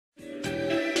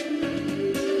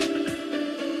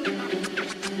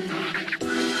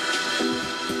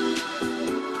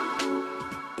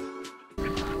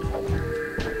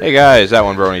Hey guys, that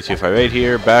one Brony258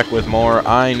 here, back with more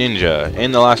iNinja.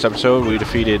 In the last episode, we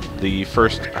defeated the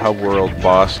first hub world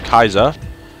boss, Kaiza,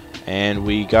 and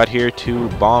we got here to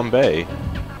Bombay.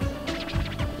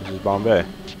 This is Bombay,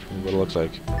 what it looks like.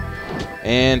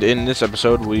 And in this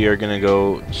episode, we are going to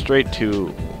go straight to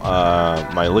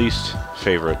my least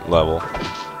favorite level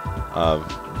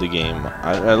of the game.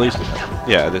 At least,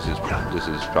 yeah, this is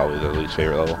probably the least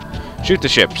favorite level. Shoot the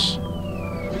ships.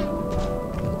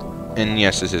 And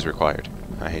yes, this is required.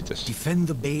 I hate this. Defend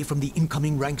the bay from the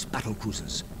incoming ranks battle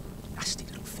cruisers. Nasty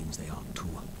little things they are, too.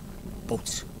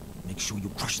 Boats. Make sure you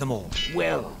crush them all.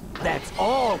 Well, that's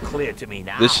all clear to me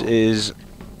now. This is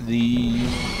the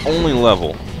only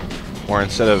level where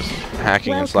instead of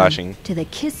hacking and slashing, to the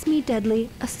Kiss Me Deadly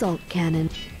Assault Cannon.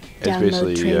 it's Download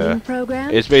basically training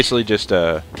program. it's basically just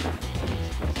a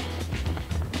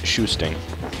shoosting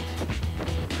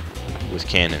with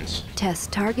cannons.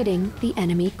 Test targeting the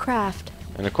enemy craft.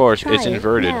 And of course, Try it's it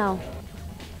inverted. now.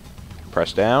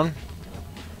 Press down.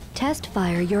 Test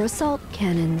fire your assault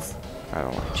cannons. I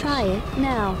don't like Try it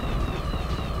now.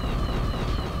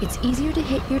 It's easier to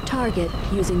hit your target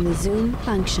using the zoom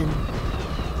function.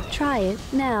 Try it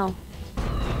now.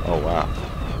 Oh wow.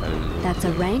 That is, That's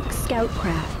a rank scout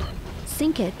craft.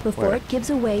 Sink it before Where? it gives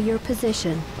away your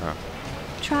position. oh.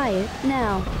 Try it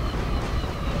now.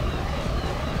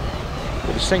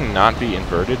 Will this thing not be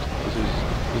inverted?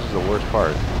 This is the worst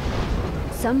part.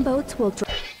 Some boats will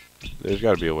There's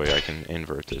got to be a way I can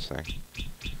invert this thing.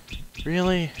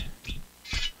 Really?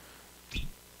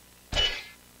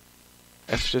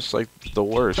 It's just like the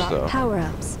worst, drop though.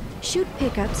 power-ups. Shoot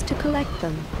pickups to collect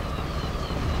them.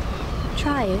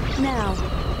 Try it now.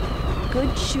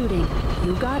 Good shooting.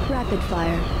 You got rapid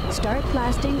fire. Start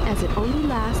blasting as it only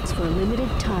lasts for a limited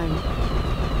time.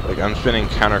 Like, I'm spinning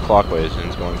counterclockwise and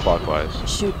it's going clockwise.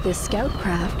 Shoot this scout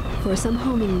craft for some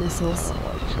homing missiles.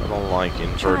 I don't like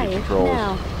Try inverted it controls.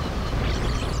 now.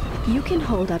 You can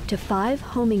hold up to 5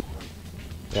 homing.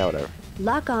 Yeah, whatever.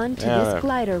 Lock on to Yeah, this whatever.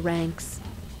 glider ranks.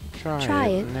 Try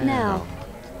it now.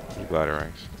 The glider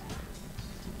ranks.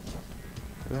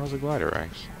 Where the hell's the glider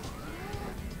ranks?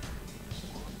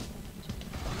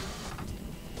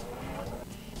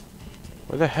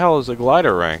 Where the hell is the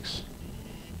glider ranks?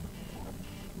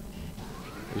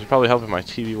 It would probably help if my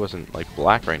TV wasn't like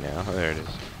black right now. Oh, there it is.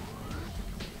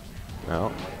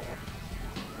 No.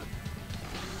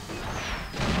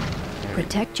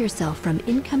 Protect yourself from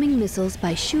incoming missiles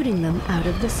by shooting them out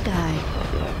of the sky.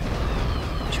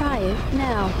 Try it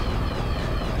now.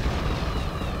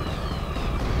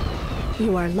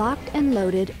 You are locked and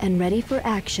loaded and ready for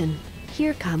action.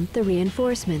 Here come the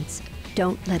reinforcements.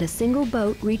 Don't let a single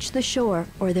boat reach the shore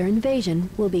or their invasion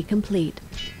will be complete.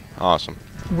 Awesome.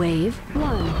 Wave 1.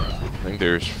 I think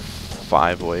there's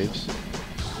 5 waves.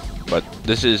 But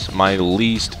this is my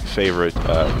least favorite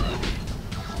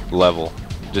level.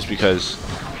 Just because,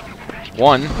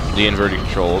 one, the inverted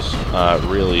controls,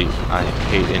 really, I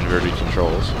hate inverted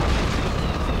controls.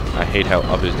 I hate how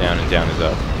up is down and down is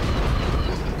up.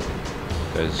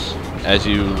 Because, as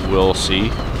you will see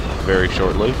very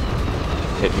shortly,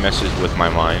 it messes with my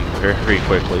mind very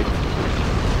quickly.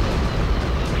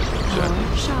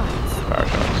 Power shots. Power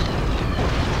shots.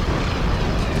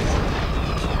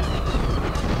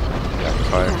 Rapid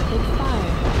fire. Rapid fire.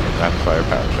 Rapid fire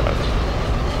power shots.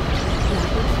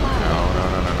 Rapid fire. No.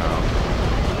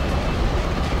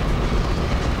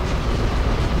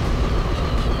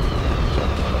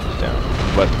 Down.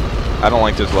 But I don't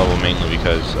like this level mainly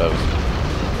because of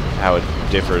how it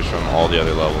differs from all the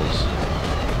other levels.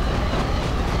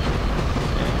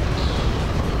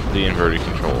 And the inverted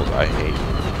controls I hate.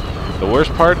 The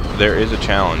worst part, there is a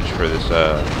challenge for this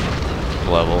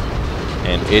level,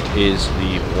 and it is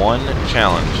the one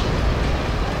challenge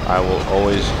I will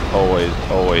always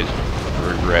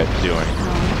regret doing.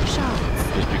 Power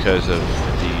shots. Just because of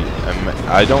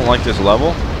I don't like this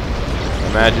level.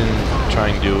 Imagine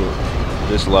trying to do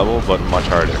this level, but much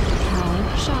harder.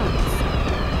 Power shots.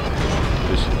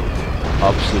 Just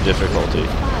ups the difficulty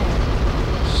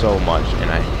Fire. so much,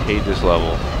 and I hate this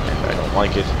level, and I don't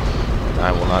like it, and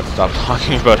I will not stop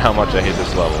talking about how much I hate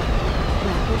this level.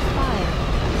 Rapid fire.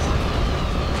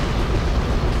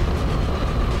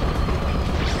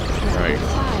 Alright, Rapid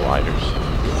fire. gliders.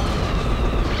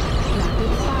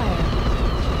 Rapid fire.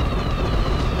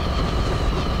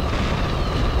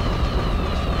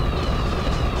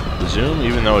 The zoom,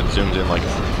 even though it zooms in like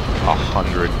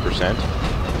 100%,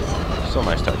 still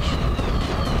nice touch,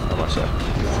 I must say. Rapid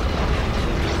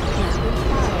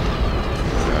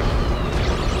fire.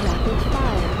 Rapid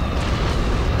fire.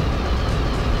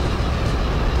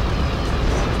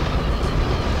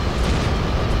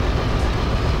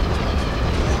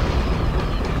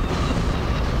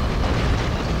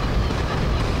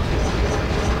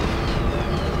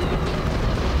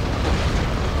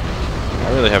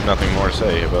 really have nothing more to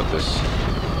say about this.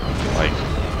 Like,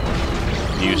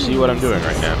 do you see what I'm doing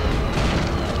right now?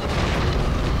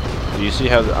 Do you see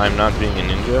how I'm not being a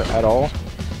ninja at all?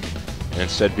 And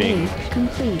instead being Wave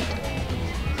complete.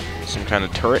 some kind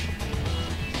of turret?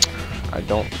 I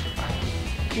don't...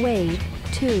 Wave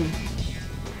 2.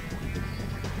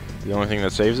 The only thing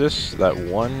that saves this, that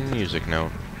one music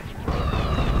note.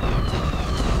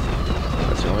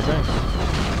 That's the only thing.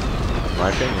 In my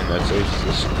opinion,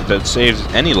 that saves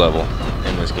any level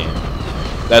in this game.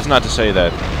 That's not to say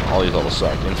that all these levels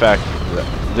suck. In fact,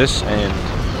 this and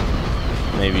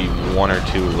maybe one or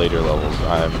two later levels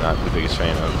I'm not the biggest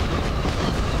fan of.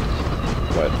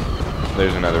 But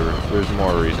there's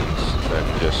more reasons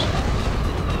than just...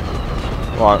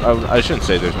 Well, I shouldn't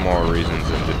say there's more reasons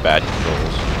than just bad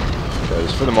controls.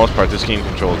 Because for the most part, this game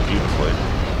controls beautifully.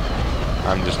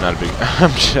 I'm just not a big...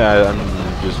 I'm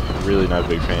just really not a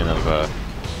big fan of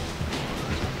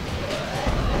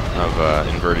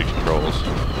inverted controls.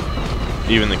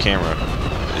 Even the camera,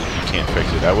 you can't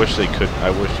fix it. I wish you could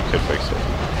fix it.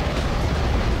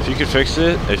 If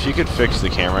you could fix the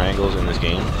camera angles in this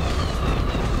game,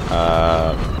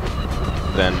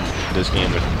 then this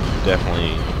game would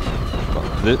definitely...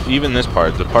 even this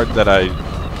part, the part that I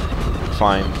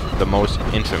find the most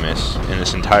infamous in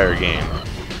this entire game,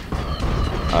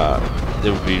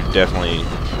 it would be definitely...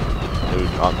 It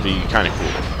would be kind of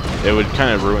cool. It would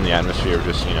kind of ruin the atmosphere of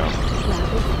just, you know,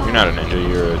 you're not a ninja,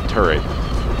 you're a turret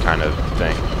kind of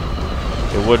thing.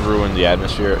 It would ruin the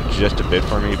atmosphere just a bit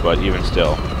for me, but even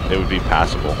still, it would be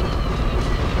passable.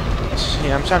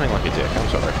 See, I'm sounding like a dick, I'm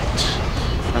sorry.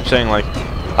 I'm saying, like,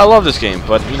 I love this game,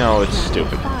 but, you know, it's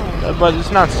stupid. But it's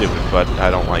not stupid, but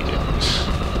I don't like it.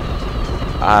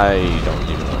 I don't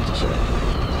even know what to say.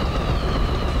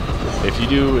 If you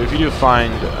do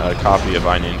find a copy of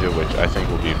iNinja, which I think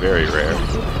will be very rare,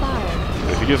 but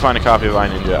if you do find a copy of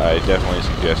iNinja, I definitely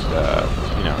suggest,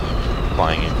 you know,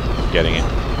 playing it, getting it,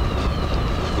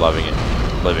 loving it,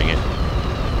 living it.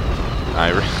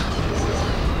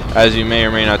 As you may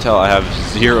or may not tell, I have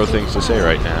zero things to say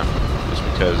right now, just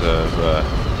because of,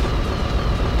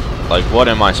 like, what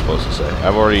am I supposed to say?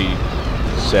 I've already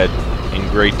said in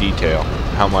great detail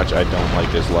how much I don't like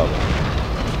this level.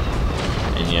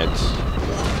 And yet,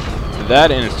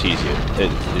 that and it's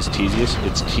tedious.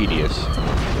 It's tedious.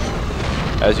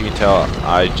 As you can tell,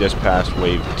 I just passed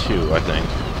wave 2, I think.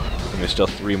 And there's still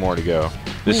 3 more to go.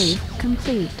 This, Wave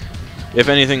complete. if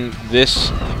anything,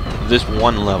 this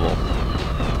one level...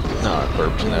 No, I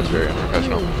burped, and that's very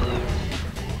unprofessional.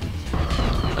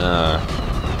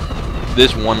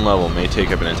 This one level may take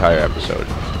up an entire episode.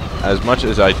 As much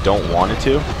as I don't want it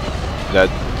to, that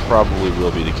probably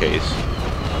will be the case.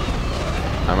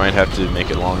 I might have to make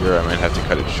it longer, I might have to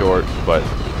cut it short, but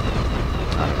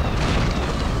I don't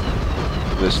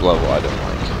know. This level I don't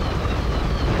like.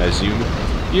 As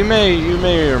you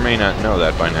may or may not know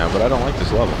that by now, but I don't like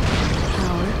this level.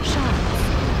 Power shots.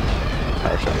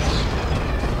 Power shots.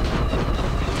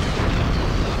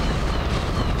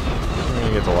 I'm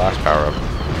gonna get the last power up.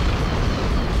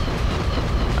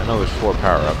 I know there's 4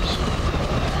 power-ups.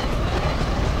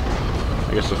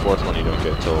 I guess the 4th one you don't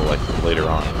get till, like, later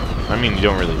on. I mean, you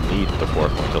don't really need the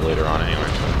 4th one till later on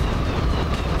anyway.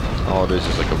 All it is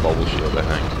like a bubble shield, I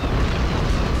think.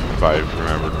 If I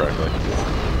remember correctly.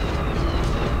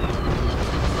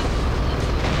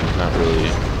 Not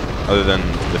really, other than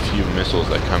the few missiles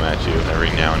that come at you every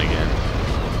now and again.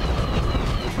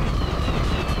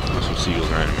 Some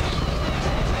seagulls are enemies.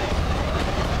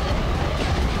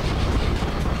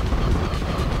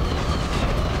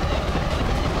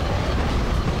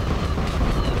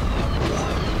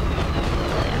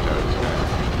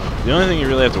 The only thing you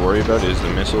really have to worry about is the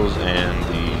missiles and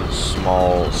the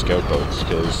small scout boats,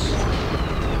 because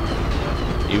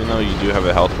even though you do have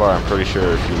a health bar, I'm pretty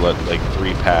sure if you let like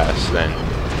 3 pass, then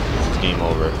it's game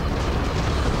over.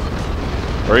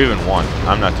 Or even 1.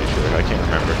 I'm not too sure. I can't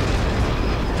remember.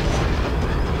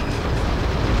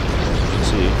 Let's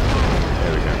see.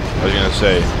 There we go. I was gonna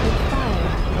say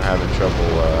I'm having trouble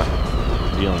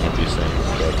dealing with these things,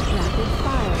 but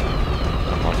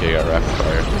I'm lucky I got rapid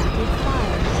fire.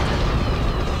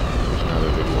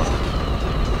 Another big one.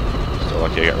 Still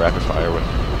lucky I got rapid fire with.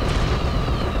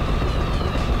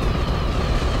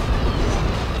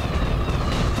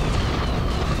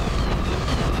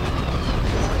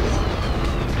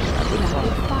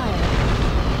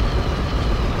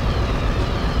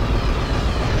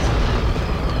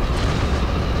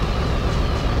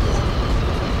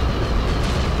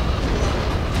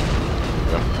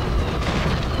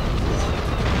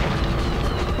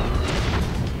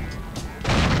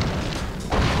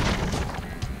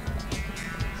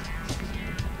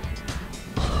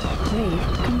 Wave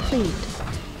complete.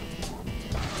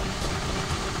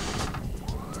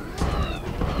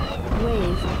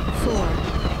 Wave 4.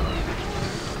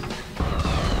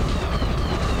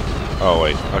 Oh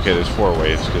wait, okay, there's 4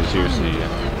 waves because here's the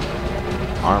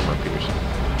armor piercing.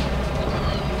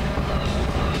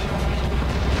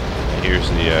 And here's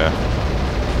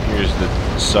the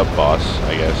sub boss,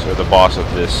 I guess, or the boss of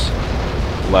this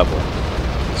level.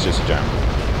 It's just a giant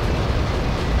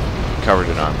covered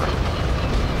in armor.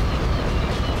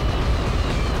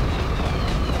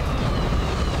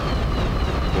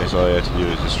 Okay, so all you have to do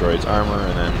is destroy its armor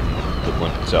and then the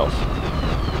blimp itself.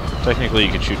 Technically,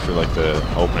 you can shoot for like the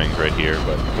openings right here,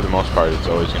 but for the most part, it's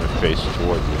always going to face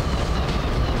towards you.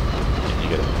 And you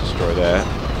gotta destroy that.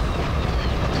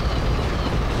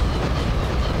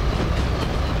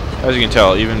 As you can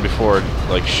tell, even before it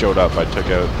like showed up, I took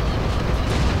out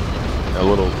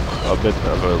a bit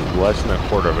of a less than a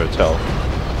quarter of its health.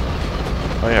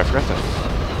 Oh yeah, I forgot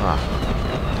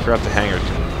the hangers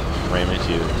can ram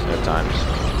into you at times.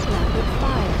 Rapid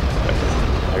fire.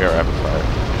 I got rapid fire.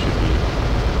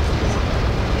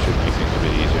 Should make things a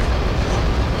bit easier.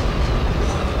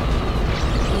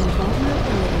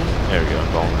 Invulnerability. There we go,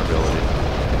 invulnerability.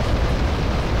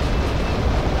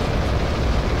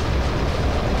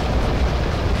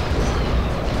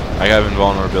 I have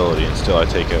invulnerability and still I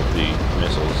take out the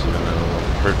missiles even though it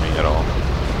won't hurt me at all.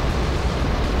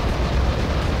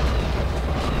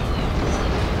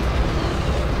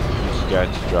 Use the guy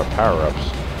to drop power-ups.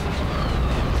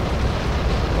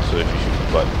 Also if you shoot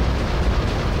the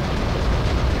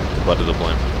butt of the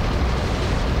blimp.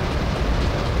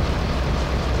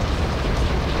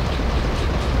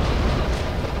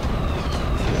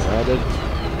 Added.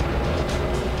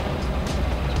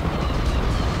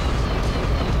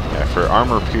 Yeah, for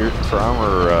armor,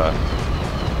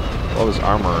 all this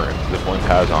armor the blimp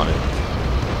has on it,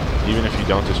 even if you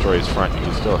don't destroy its front, you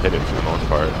can still hit it for the most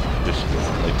part. Just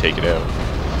like take it out.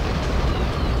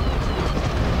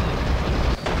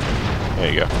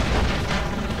 There you go.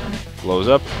 Blows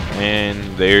up,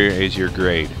 and there is your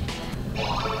grade.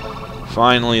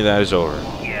 Finally, that is over.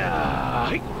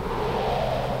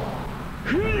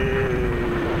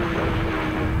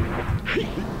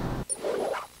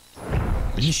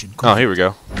 Mission Oh, here we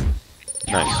go.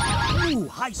 Nice. Ooh,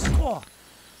 high score.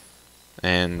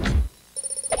 And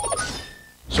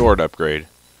sword upgrade.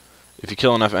 If you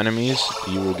kill enough enemies,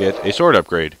 you will get a sword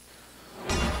upgrade.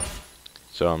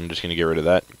 So I'm just going to get rid of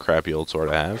that crappy old sword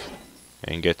I have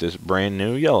and get this brand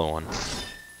new yellow one.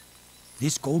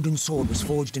 This golden sword was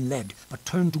forged in lead, but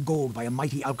turned to gold by a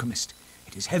mighty alchemist.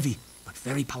 It is heavy, but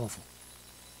very powerful.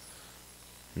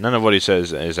 None of what he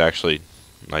says is actually,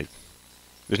 like,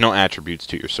 there's no attributes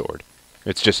to your sword.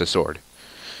 It's just a sword.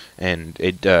 And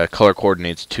it color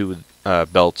coordinates 2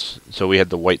 belts. So we had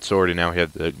the white sword and now we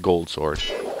have the gold sword.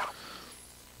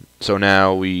 So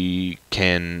now we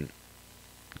can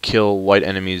kill white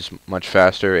enemies much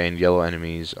faster, and yellow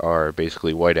enemies are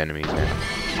basically white enemies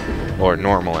now. Or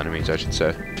normal enemies, I should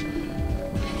say.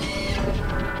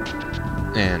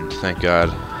 And thank God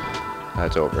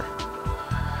that's over.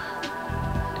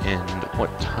 And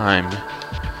what time?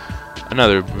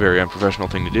 Another very unprofessional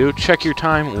thing to do. Check your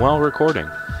time while recording.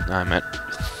 I'm at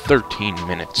 13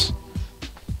 minutes.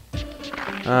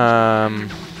 The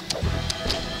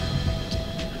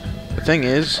thing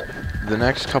is, the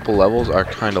next couple levels are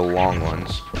kind of long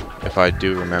ones, if I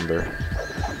do remember.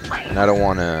 And I don't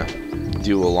want to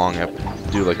do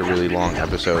like a really long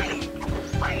episode.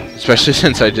 Especially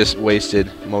since I just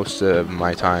wasted most of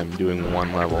my time doing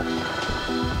one level.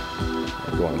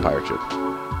 I'll go on the pirate ship.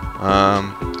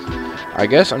 I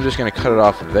guess I'm just going to cut it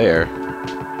off there.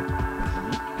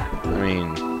 I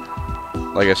mean,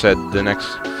 like I said, the next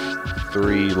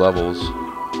 3 levels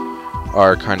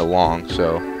are kind of long,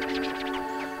 so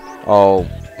I'll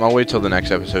wait till the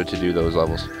next episode to do those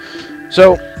levels.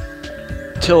 So,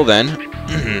 till then,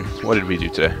 what did we do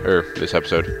today, or this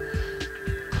episode?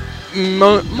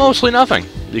 Mostly nothing,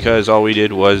 because all we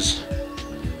did was,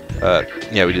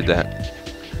 yeah, we did that.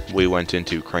 We went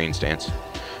into crane stance.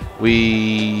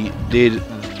 We did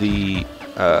the,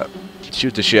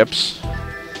 shoot the ships,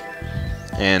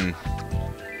 and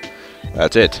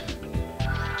that's it.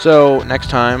 So,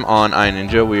 next time on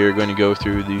iNinja, we are going to go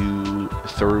through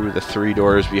the 3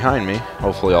 doors behind me,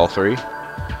 hopefully all 3.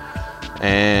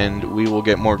 And we will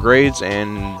get more grades,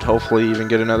 and hopefully even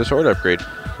get another sword upgrade.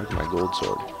 Look at my gold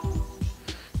sword.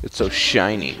 It's so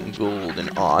shiny and gold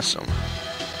and awesome.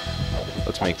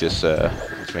 Let's make this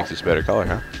better color,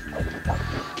 huh?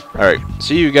 Alright,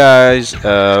 see you guys then.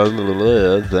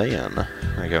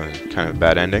 I got a kind of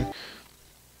bad ending.